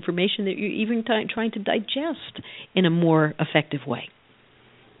on to the information that you're even trying to digest in a more effective way.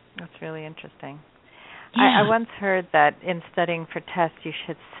 That's really interesting. Yeah. I once heard that in studying for tests, you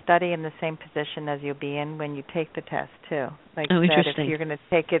should study in the same position as you'll be in when you take the test, too. Like that interesting. If you're going to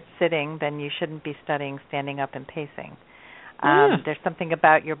take it sitting, then you shouldn't be studying standing up and pacing. There's something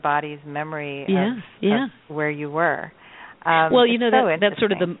about your body's memory of where you were. That's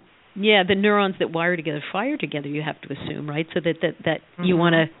sort of the neurons that wire together fire together, you have to assume, right? So that you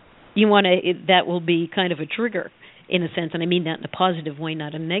want to that will be kind of a trigger, in a sense, and I mean that in a positive way,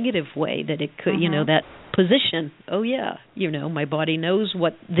 not a negative way, that it could, that position, my body knows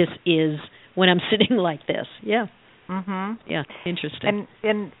what this is when I'm sitting like this. Yeah. Yeah, interesting.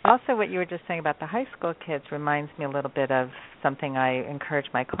 And also what you were just saying about the high school kids reminds me a little bit of something I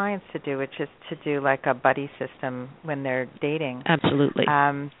encourage my clients to do, which is to do like a buddy system when they're dating. Absolutely.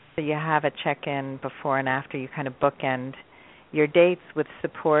 So you have a check-in before and after, you kind of bookend your dates with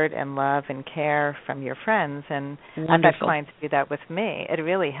support and love and care from your friends, and I've had clients do that with me. It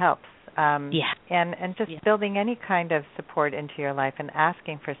really helps. And just building any kind of support into your life and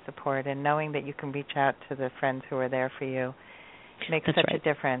asking for support and knowing that you can reach out to the friends who are there for you makes such a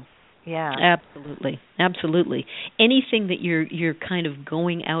difference. Yeah. Absolutely. Anything that you're kind of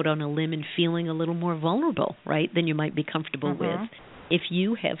going out on a limb and feeling a little more vulnerable, right, than you might be comfortable with. If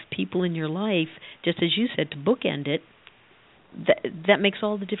you have people in your life, just as you said, to bookend it, that makes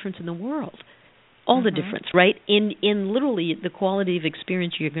all the difference in the world. All the difference, right? In literally the quality of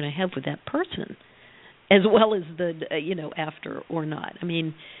experience you're going to have with that person, as well as the after or not. I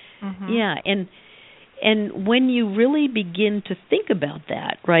mean, and when you really begin to think about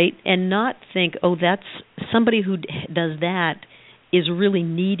that, right, and not think, oh, that's somebody who does that is really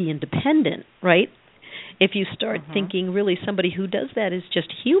needy and dependent, right? If you start thinking really somebody who does that is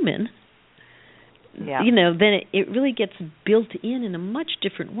just human, then it really gets built in a much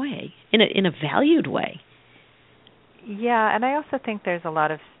different way, in a valued way. Yeah, and I also think there's a lot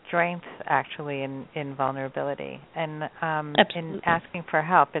of strength actually in vulnerability and in asking for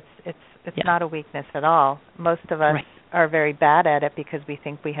help. It's not a weakness at all. Most of us are very bad at it because we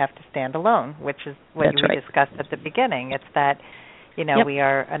think we have to stand alone, which is what we discussed at the beginning. It's that we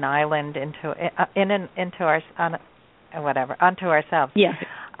are an island onto ourselves. Yeah.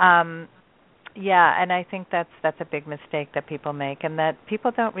 And I think that's a big mistake that people make, and that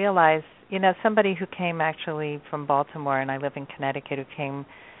people don't realize. Somebody who came actually from Baltimore, and I live in Connecticut, who came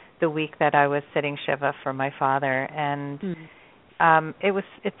the week that I was sitting Shiva for my father, and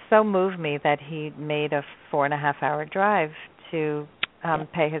it so moved me that he made a 4.5-hour drive to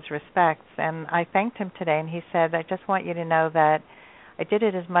pay his respects, and I thanked him today, and he said, "I just want you to know that I did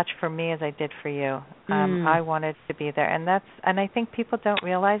it as much for me as I did for you. I wanted to be there," and I think people don't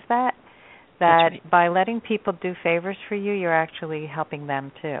realize that right. By letting people do favors for you, you're actually helping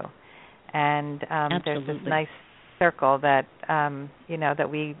them too. And there's this nice circle that that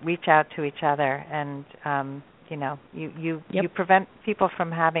we reach out to each other, and you prevent people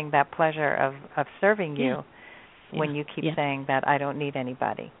from having that pleasure of serving you when you keep saying that I don't need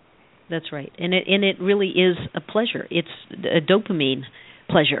anybody. That's right, and it really is a pleasure. It's a dopamine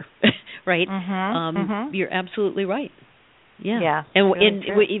pleasure, right? You're absolutely right. Yeah. And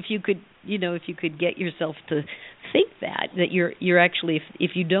if you could get yourself to think that you're actually,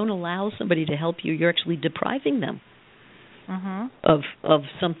 if you don't allow somebody to help you, you're actually depriving them of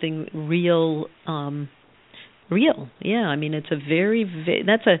something real. Yeah. I mean, it's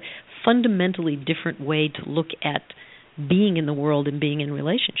that's a fundamentally different way to look at being in the world and being in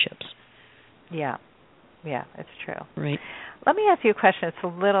relationships. Yeah, it's true. Right. Let me ask you a question. It's a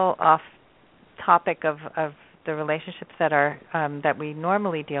little off topic of the relationships that are that we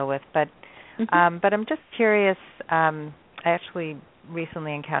normally deal with, but I'm just curious. I actually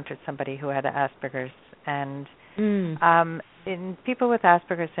recently encountered somebody who had Asperger's, and in people with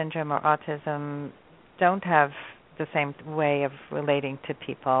Asperger's syndrome or autism don't have the same way of relating to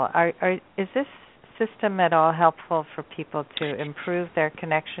people. Is this system at all helpful for people to improve their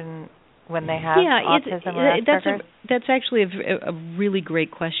connection when they have autism or Asperger's? That's actually a really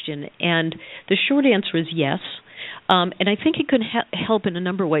great question, and the short answer is yes. And I think it could help in a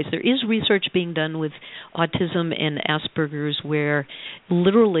number of ways. There is research being done with autism and Asperger's where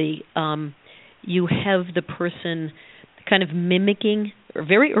literally you have the person kind of mimicking,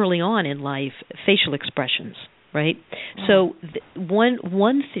 very early on in life, facial expressions. Right? So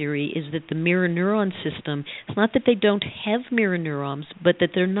one theory is that the mirror neuron system, it's not that they don't have mirror neurons, but that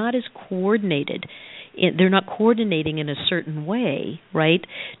they're not as coordinated. They're not coordinating in a certain way, right,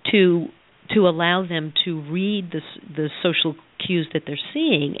 to allow them to read the social cues that they're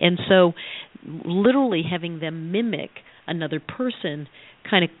seeing. And so literally having them mimic another person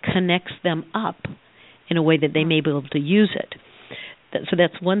kind of connects them up in a way that they may be able to use it. So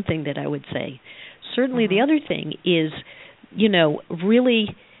that's one thing that I would say. Certainly the other thing is,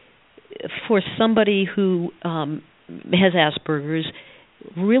 really for somebody who has Asperger's,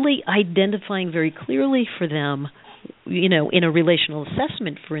 really identifying very clearly for them, in a relational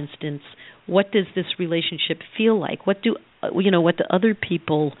assessment, for instance, what does this relationship feel like? What do other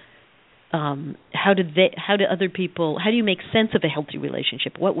people, how do you make sense of a healthy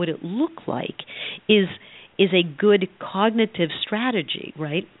relationship? What would it look like? Is a good cognitive strategy,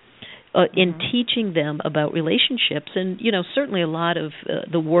 right? In teaching them about relationships, and certainly a lot of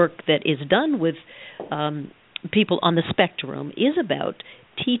the work that is done with people on the spectrum is about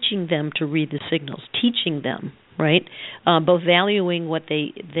teaching them to read the signals, teaching them, right, both valuing what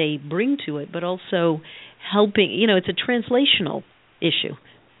they bring to it, but also helping. It's a translational issue.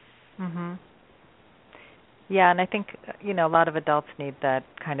 Yeah, and I think a lot of adults need that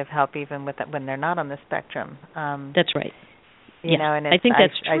kind of help, even with when they're not on the spectrum. That's right. And I think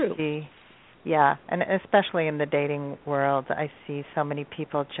that's true. I see, and especially in the dating world, I see so many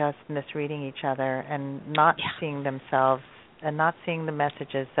people just misreading each other and not seeing themselves and not seeing the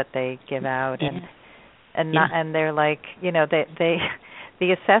messages that they give out, and they're like, they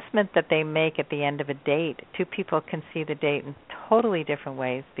the assessment that they make at the end of a date, two people can see the date in totally different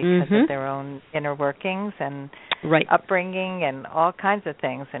ways because of their own inner workings and upbringing and all kinds of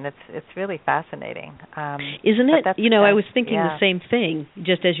things, and it's really fascinating. Isn't it? I was thinking the same thing,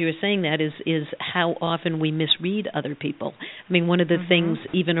 just as you were saying that, is how often we misread other people. I mean, one of the things,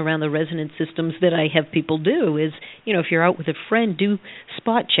 even around the resonance systems, that I have people do is, if you're out with a friend, do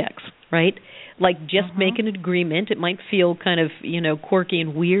spot checks, right? Like just make an agreement. It might feel kind of, quirky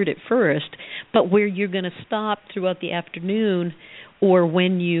and weird at first, but where you're going to stop throughout the afternoon or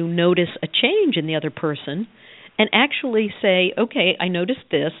when you notice a change in the other person and actually say, okay, I noticed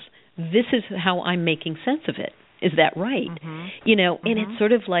this. This is how I'm making sense of it. Is that right? And it's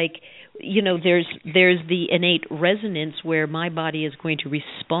sort of like, there's the innate resonance where my body is going to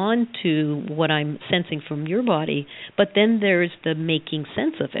respond to what I'm sensing from your body, but then there's the making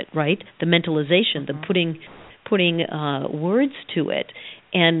sense of it, right? The mentalization, the putting putting words to it.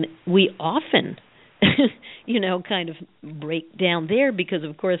 And we often, kind of break down there because,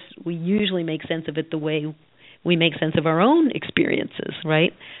 of course, we usually make sense of it the way we make sense of our own experiences,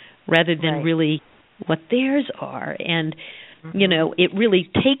 right? Rather than really what theirs are. And, it really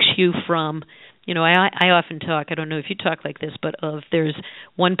takes you from, I often talk, I don't know if you talk like this, but of there's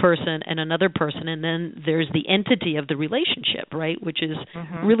one person and another person, and then there's the entity of the relationship, right, which is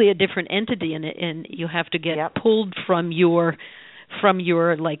really a different entity, and you have to get pulled from your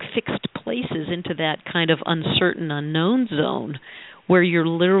like fixed places into that kind of uncertain unknown zone where you're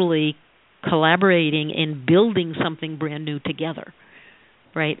literally collaborating and building something brand new together,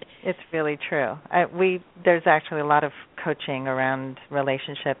 right? It's really true. There's actually a lot of coaching around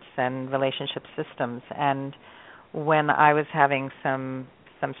relationships and relationship systems, and when I was having some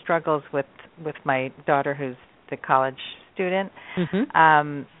struggles with my daughter, who's the college student,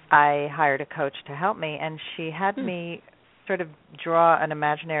 I hired a coach to help me, and she had me sort of draw an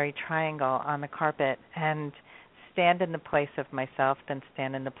imaginary triangle on the carpet and stand in the place of myself, then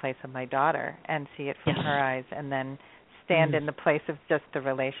stand in the place of my daughter and see it from her eyes, and then stand in the place of just the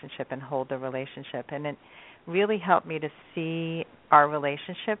relationship and hold the relationship. And it really helped me to see our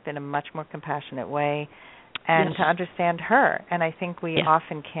relationship in a much more compassionate way and to understand her. And I think we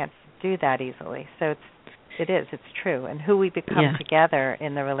often can't do that easily. So it's true. And who we become together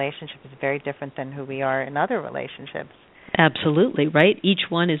in the relationship is very different than who we are in other relationships. Absolutely, right? Each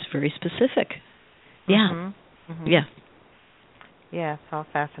one is very specific. Yeah. Yeah. Yeah, it's all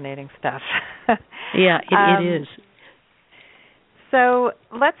fascinating stuff. It is. So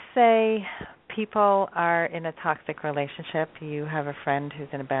let's say people are in a toxic relationship. You have a friend who's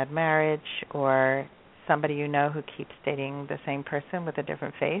in a bad marriage, or somebody you know who keeps dating the same person with a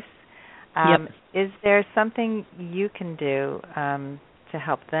different face. Is there something you can do to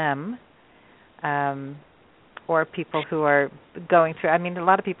help them, or people who are going through? I mean, a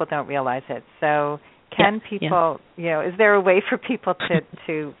lot of people don't realize it. So can people, is there a way for people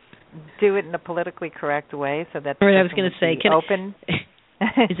to do it in a politically correct way so that I was going to say, open?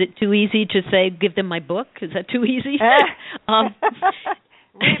 Is it too easy to say, give them my book? Is that too easy?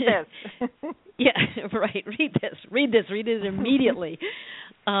 Read this. Right. Read it immediately.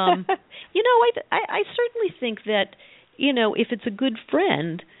 I certainly think that, if it's a good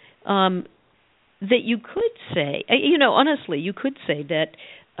friend, that you could say, honestly, you could say that,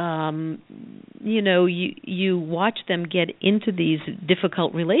 you watch them get into these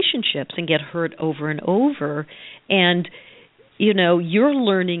difficult relationships and get hurt over and over, and you're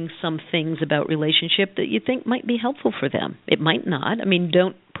learning some things about relationship that you think might be helpful for them. It might not. I mean,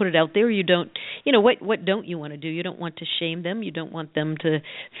 don't put it out there. You don't, what don't you want to do? You don't want to shame them. You don't want them to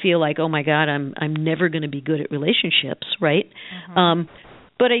feel like, oh my God, I'm never going to be good at relationships, right?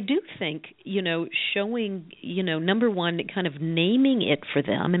 But I do think, showing, number one, kind of naming it for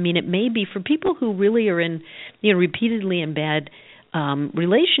them. I mean, it may be for people who really are in, repeatedly in bad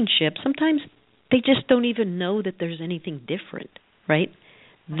relationships, sometimes they just don't even know that there's anything different, right?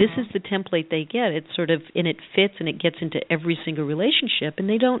 This is the template they get. It's sort of, and it fits and it gets into every single relationship, and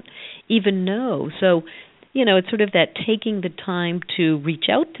they don't even know. So, it's sort of that taking the time to reach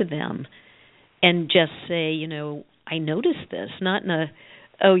out to them and just say, I noticed this, not in a,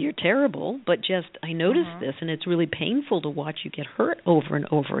 oh, you're terrible, but just, I noticed this, and it's really painful to watch you get hurt over and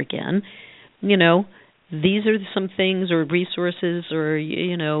over again. These are some things or resources or,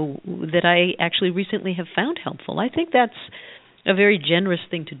 that I actually recently have found helpful. I think that's a very generous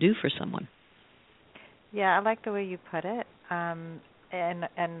thing to do for someone. Yeah, I like the way you put it. And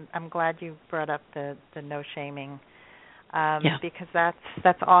I'm glad you brought up the no shaming. Because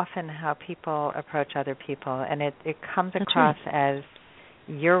that's often how people approach other people, and it comes across as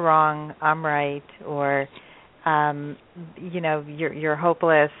you're wrong, I'm right, or you're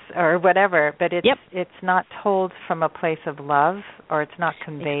hopeless or whatever, but it's not told from a place of love, or it's not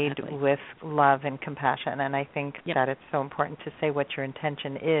conveyed with love and compassion. And I think that it's so important to say what your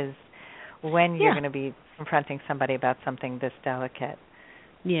intention is when you're going to be confronting somebody about something this delicate.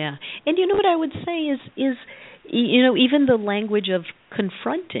 Yeah. And what I would say is even the language of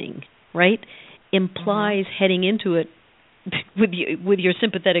confronting, right, implies heading into it with your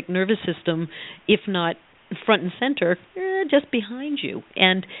sympathetic nervous system, if not front and center, just behind you.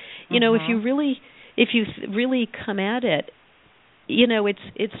 And if you really come at it,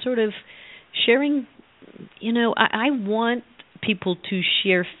 it's sort of sharing. I want people to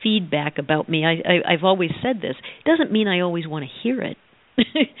share feedback about me. I've always said this. It doesn't mean I always want to hear it.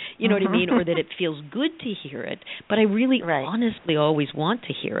 You know what I mean, or that it feels good to hear it, but I really honestly always want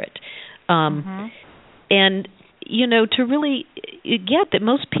to hear it. And to really get that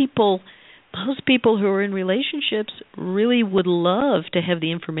most people those people who are in relationships really would love to have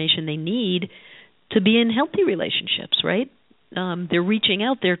the information they need to be in healthy relationships, right? They're reaching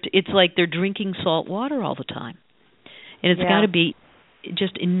out there. It's like they're drinking salt water all the time. And it's got to be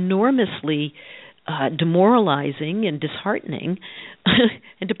just enormously demoralizing and disheartening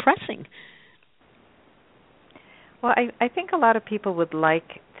and depressing. Well, I think a lot of people would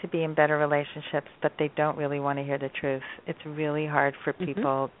like to be in better relationships, but they don't really want to hear the truth. It's really hard for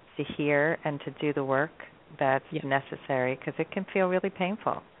people to hear and to do the work that's necessary, because it can feel really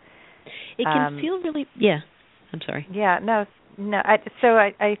painful. It can feel really, I'm sorry. Yeah, no.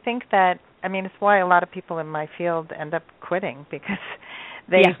 I think that, it's why a lot of people in my field end up quitting, because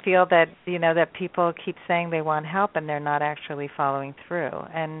they feel that, that people keep saying they want help and they're not actually following through.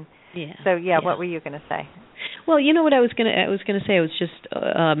 And what were you going to say? Well, you know what I was going to say. I was just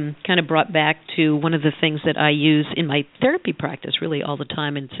kind of brought back to one of the things that I use in my therapy practice really all the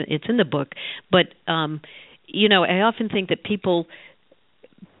time, and it's in the book. But I often think that people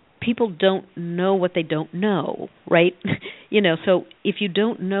don't know what they don't know, right? So if you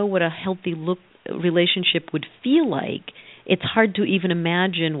don't know what a healthy relationship would feel like, it's hard to even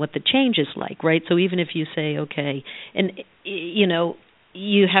imagine what the change is like, right? So even if you say, okay, and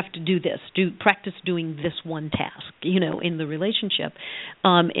you have to do this, practice doing this one task, in the relationship.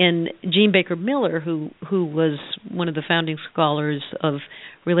 And Jean Baker Miller, who was one of the founding scholars of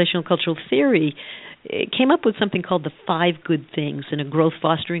relational cultural theory, came up with something called the 5 good things in a growth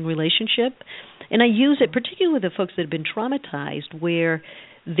fostering relationship. And I use it particularly with the folks that have been traumatized, where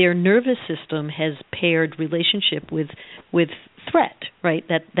their nervous system has paired relationship with threat, right?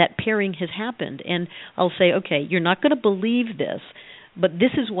 That pairing has happened. And I'll say, okay, you're not going to believe this, but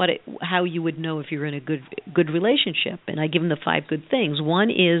this is how you would know if you're in a good relationship. And I give them the 5 good things. One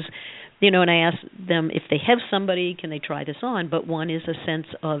is, and I ask them if they have somebody, can they try this on? But one is a sense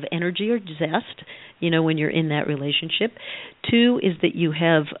of energy or zest, when you're in that relationship. 2 is that you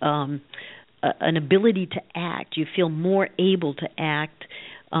have an ability to act. You feel more able to act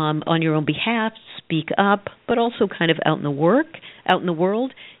on your own behalf, speak up, but also kind of out in the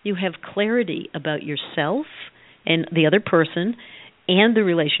world. You have clarity about yourself and the other person and the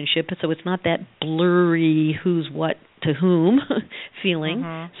relationship, so it's not that blurry who's what to whom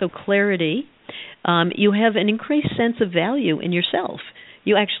feeling. So clarity. You have an increased sense of value in yourself.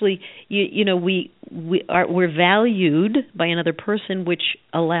 You actually, we're valued by another person, which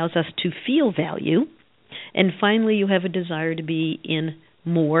allows us to feel value. And finally, you have a desire to be in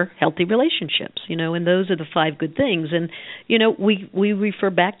more healthy relationships, and those are the 5 good things. And, we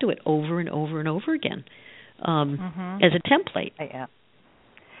refer back to it over and over and over again as a template.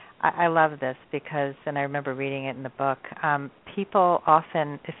 I love this because, and I remember reading it in the book, people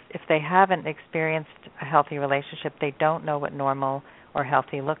often, if they haven't experienced a healthy relationship, they don't know what normal or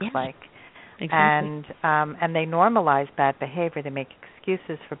healthy looks like. Exactly. And they normalize bad behavior. They make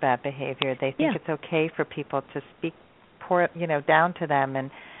excuses for bad behavior. They think it's okay for people to speak down to them.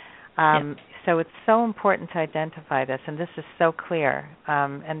 And so it's so important to identify this, and this is so clear.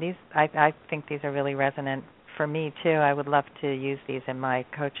 And these, I think these are really resonant for me too. I would love to use these in my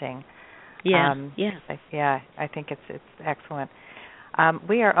coaching. I think it's excellent.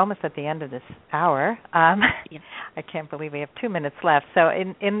 We are almost at the end of this hour. I can't believe we have 2 minutes left. So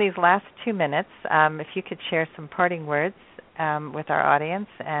in these last 2 minutes, if you could share some parting words with our audience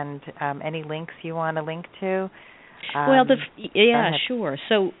and any links you want to link to. Sure.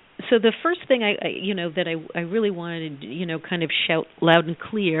 So the first thing I really wanted to kind of shout loud and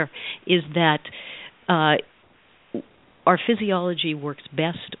clear is that our physiology works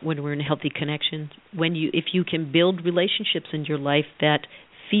best when we're in a healthy connection. If you can build relationships in your life that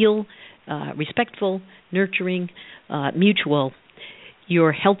feel respectful, nurturing, mutual,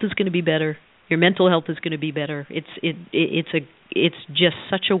 your health is going to be better. Your mental health is going to be better. It's just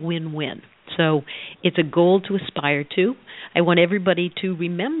such a win-win. So it's a goal to aspire to. I want everybody to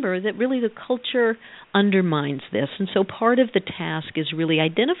remember that really the culture undermines this. And so part of the task is really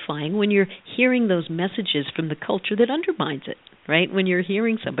identifying when you're hearing those messages from the culture that undermines it, right? When you're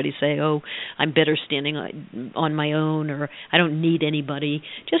hearing somebody say, oh, I'm better standing on my own, or I don't need anybody,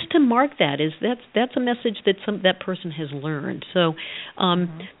 just to mark that as that's a message that that person has learned. So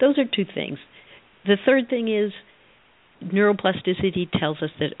those are 2 things. The third thing is neuroplasticity tells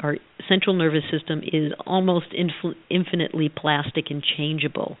us that our central nervous system is almost infinitely plastic and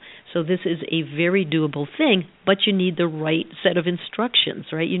changeable. So this is a very doable thing, but you need the right set of instructions,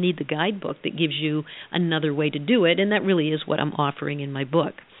 right? You need the guidebook that gives you another way to do it, and that really is what I'm offering in my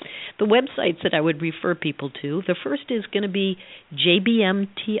book. The websites that I would refer people to, the first is going to be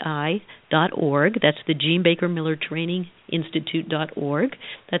jbmti.org. That's the Jean Baker Miller Training institute.org.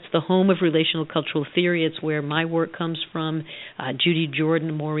 That's the home of relational cultural theory. It's where my work comes from, Judy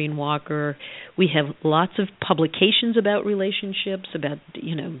Jordan, Maureen Walker. We have lots of publications about relationships, about,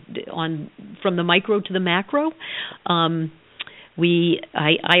 from the micro to the macro.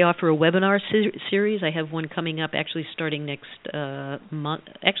 I offer a webinar series. I have one coming up actually starting next month,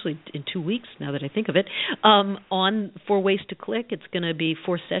 actually in 2 weeks now that I think of it, on 4 Ways to Click. It's going to be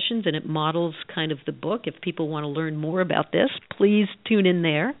 4 sessions, and it models kind of the book. If people want to learn more about this, please tune in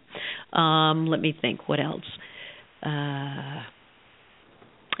there. Let me think. What else? And,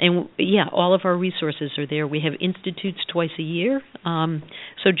 all of our resources are there. We have institutes twice a year.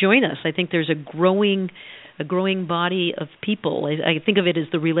 So join us. I think there's a growing body of people. I think of it as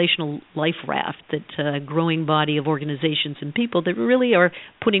the relational life raft, that growing body of organizations and people that really are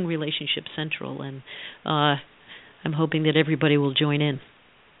putting relationships central. And I'm hoping that everybody will join in.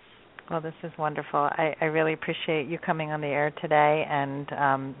 Well, this is wonderful. I really appreciate you coming on the air today,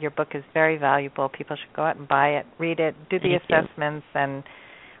 and your book is very valuable. People should go out and buy it, read it, do the assessments, and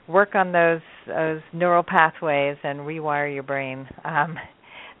work on those neural pathways and rewire your brain.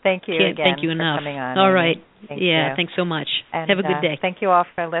 Thank you again for coming on. All right. Thank you. Thanks so much. And, have a good day. Thank you all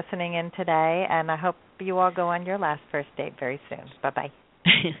for listening in today, and I hope you all go on your last first date very soon. Bye-bye.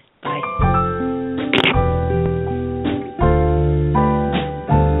 Bye.